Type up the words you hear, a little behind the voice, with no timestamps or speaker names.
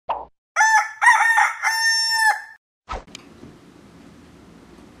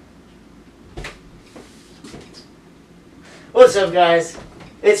What's up, guys?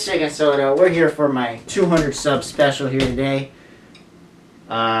 It's Chickensoda. We're here for my 200 sub special here today.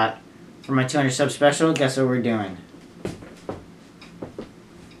 For my 200 sub special, guess what we're doing?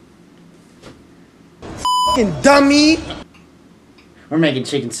 Fucking dummy! We're making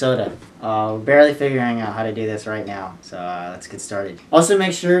chicken soda. We're barely figuring out how to do this right now, so let's get started. Also,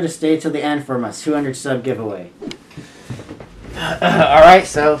 make sure to stay till the end for my 200 sub giveaway. Alright,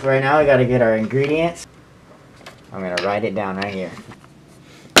 so for right now, we gotta get our ingredients. I'm gonna write it down right here.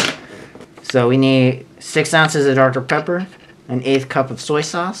 So we need 6 ounces of Dr. Pepper, an 1/8 cup of soy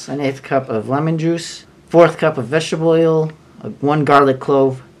sauce, an 1/8 cup of lemon juice, 1/4 cup of vegetable oil, 1 garlic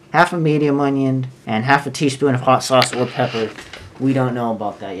clove, half a medium onion, and half a teaspoon of hot sauce or pepper. We don't know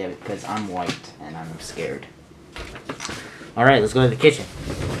about that yet because I'm white and I'm scared. Alright, let's go to the kitchen.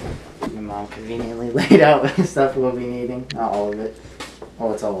 My mom conveniently laid out stuff we'll be needing. Not all of it.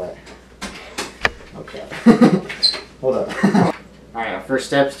 Oh, it's all wet. Okay. Hold up. Alright, our first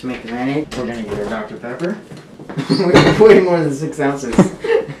step is to make the marinade. We're going to get our Dr. Pepper. Way more than 6 ounces.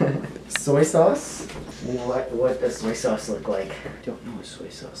 Soy sauce. What does soy sauce look like? I don't know what soy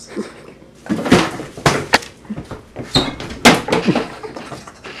sauce looks like.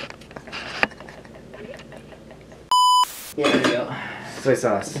 Yeah, there we go. Soy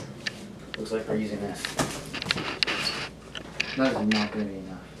sauce. Looks like we're using this. That is not going to be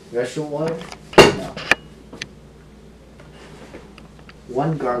enough. Vegetable oil? No.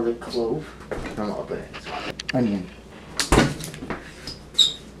 1 garlic clove. I'm a little bit. Onion.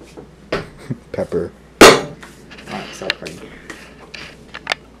 Pepper. Alright, start right here.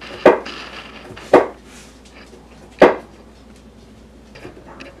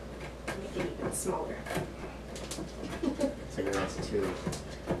 Make it even smaller. It's like a ratatouille.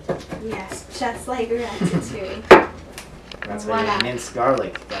 Yes, just like ratatouille. That's why I minced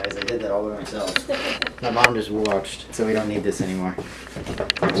garlic, guys. I did that all by myself. My mom just watched, so we don't need this anymore.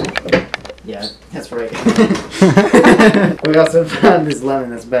 Yeah, that's right. We also found this lemon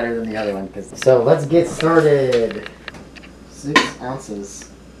that's better than the other one. So let's get started. 6 ounces.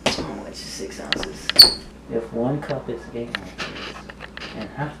 How much is 6 ounces? If 1 cup is 8 ounces, and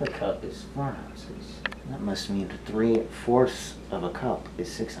half a cup is 4 ounces, that must mean 3/4 of a cup is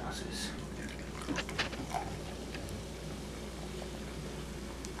 6 ounces.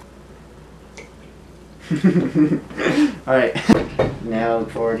 Alright, now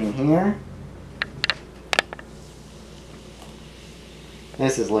pour it in here.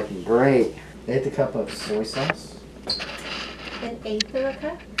 This is looking great. 1/8 cup of soy sauce. 1/8 of a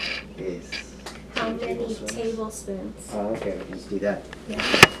cup? Is How many tablespoons? Oh, okay, we can just do that. Yeah.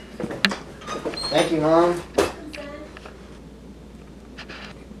 Thank you, Mom.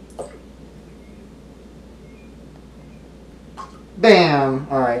 Bam!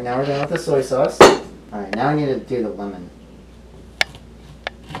 Alright, now we're done with the soy sauce. Alright, now I need to do the lemon.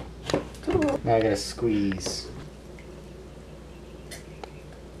 Now I gotta squeeze.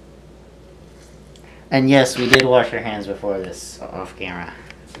 And yes, we did wash our hands before this off camera.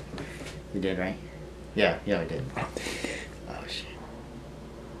 We did, right? Yeah, we did. Oh shit.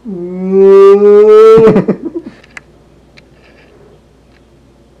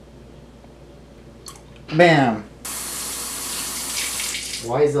 Bam!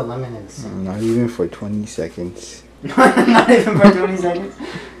 Why is the lemon in the center? Not even for 20 seconds. Not even for 20 seconds?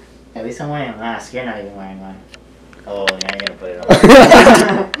 At least I'm wearing a mask. You're not even wearing one. Oh, yeah, you're gonna put it on.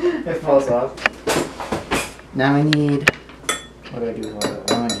 It falls off. Now we need... What do I do with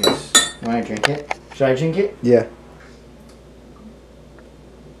the lemon juice? You wanna drink it? Should I drink it? Yeah.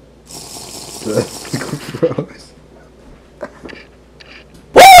 Gross.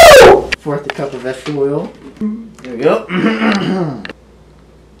 Woo! 1/4 cup of vegetable oil. There we go.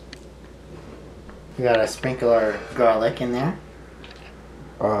 We gotta sprinkle our garlic in there.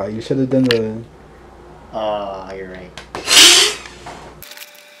 You should have done the... Oh, you're right.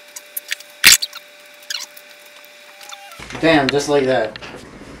 Damn, just like that.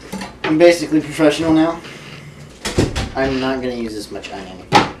 I'm basically professional now. I'm not gonna use this much onion.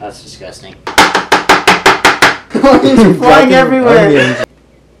 That's disgusting. Onions are flying everywhere!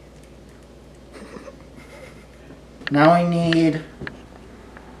 Now I need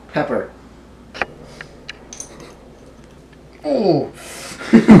pepper. Oh!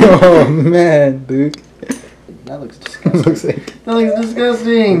 Oh man, dude. That looks disgusting. That looks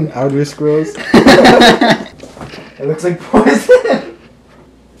disgusting! Outer Scrolls. It looks like poison!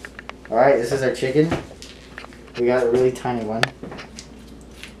 Alright, this is our chicken. We got a really tiny one.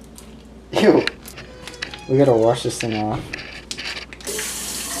 Ew! We gotta wash this thing off.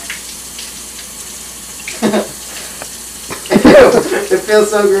 Ew! It feels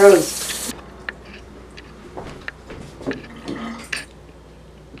so gross.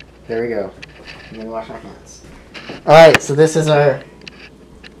 here we go. Let me wash my hands. Alright, so this is our...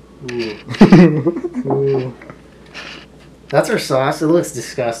 Ooh. Ooh. That's our sauce. It looks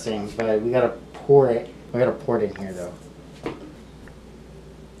disgusting, but we gotta pour it. We gotta pour it in here, though.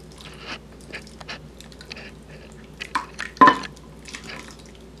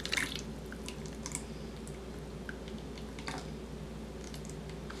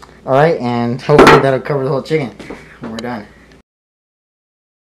 Alright, and hopefully that'll cover the whole chicken when we're done.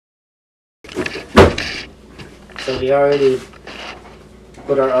 So we already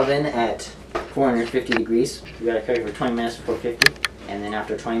put our oven at 450 degrees. We gotta cook it for 20 minutes before 50. And then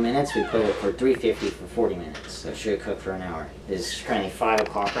after 20 minutes, we put it for 350 for 40 minutes. So it should cook for an hour. It's currently 5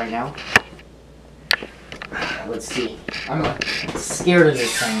 o'clock right now. Let's see. I'm scared of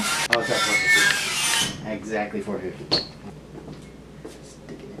this thing. Oh, it's at 450. Exactly 450.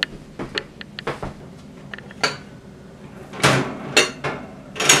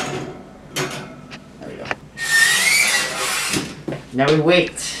 Now we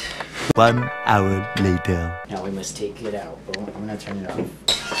wait. 1 hour later. Now we must take it out. Oh, I'm gonna turn it off.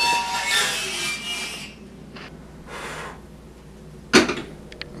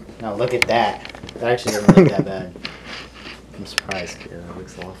 Now look at that. That actually doesn't look that bad. I'm surprised. Yeah, that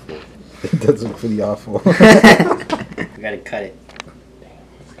looks awful. It does look pretty awful. We gotta cut it. Damn,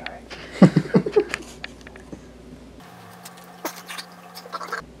 alright.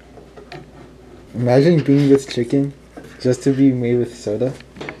 Imagine being this chicken just to be made with soda.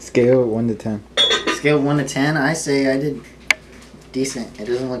 Scale 1 to 10. Scale 1 to 10, I say I did decent. It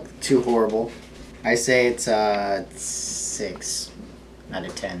doesn't look too horrible. I say it's 6 out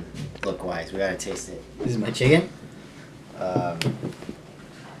of 10 look wise. We gotta taste it. This is my chicken. I'm just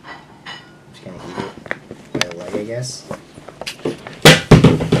gonna eat it right away, I guess.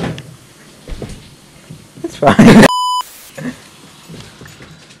 It's fine.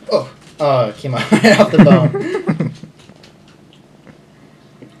 Oh, it came out right off the bone.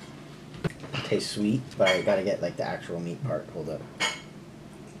 It tastes sweet, but I gotta get like the actual meat part. Hold up.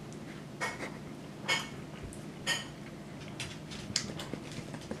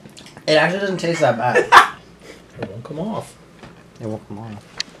 It actually doesn't taste that bad. It won't come off. It won't come off.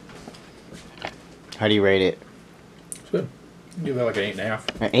 How do you rate it? It's good. Give it like an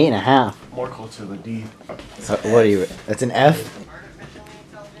 8.5. An 8.5. More close to the D. So what do you? That's an F.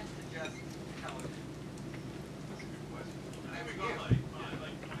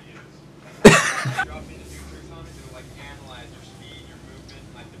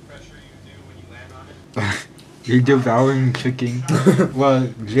 You're devouring chicken. Well,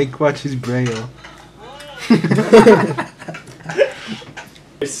 Jake watches Braille.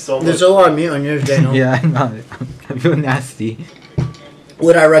 There's a lot of meat on yours, Daniel. Yeah, I know. I feel nasty.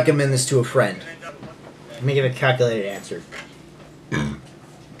 Would I recommend this to a friend? Let me give a calculated answer.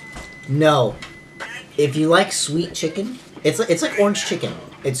 No. If you like sweet chicken, it's like orange chicken.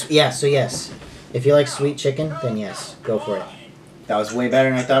 So yes. If you like sweet chicken, then yes, go for it. That was way better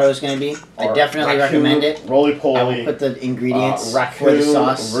than I thought it was going to be. I definitely recommend it. Roly poly. I will put the ingredients raccoon, for the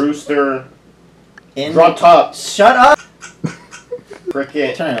sauce rooster. in. Drop top. Shut up!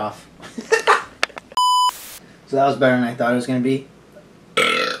 Cricket. Turn it off. So that was better than I thought it was going to be.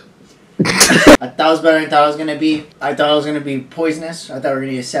 I thought it was better than I thought it was going to be. I thought it was going to be poisonous. I thought we were going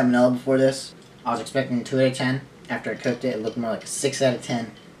to get a 7L before this. I was expecting a 2 out of 10. After I cooked it, it looked more like a 6 out of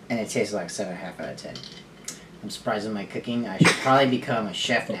 10. And it tasted like a 7.5 out of 10. I'm surprised in my cooking. I should probably become a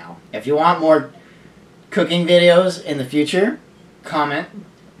chef now. If you want more cooking videos in the future, comment,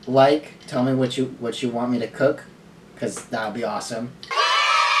 like, tell me what you want me to cook, because that would be awesome.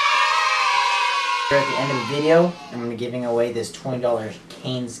 At the end of the video, I'm going to be giving away this $20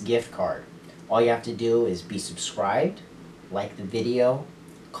 Cane's gift card. All you have to do is be subscribed, like the video,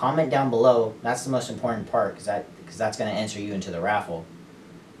 comment down below. That's the most important part, because that's going to enter you into the raffle.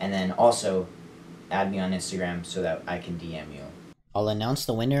 And then also add me on Instagram so that I can DM you. I'll announce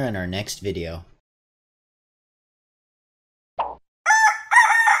the winner in our next video.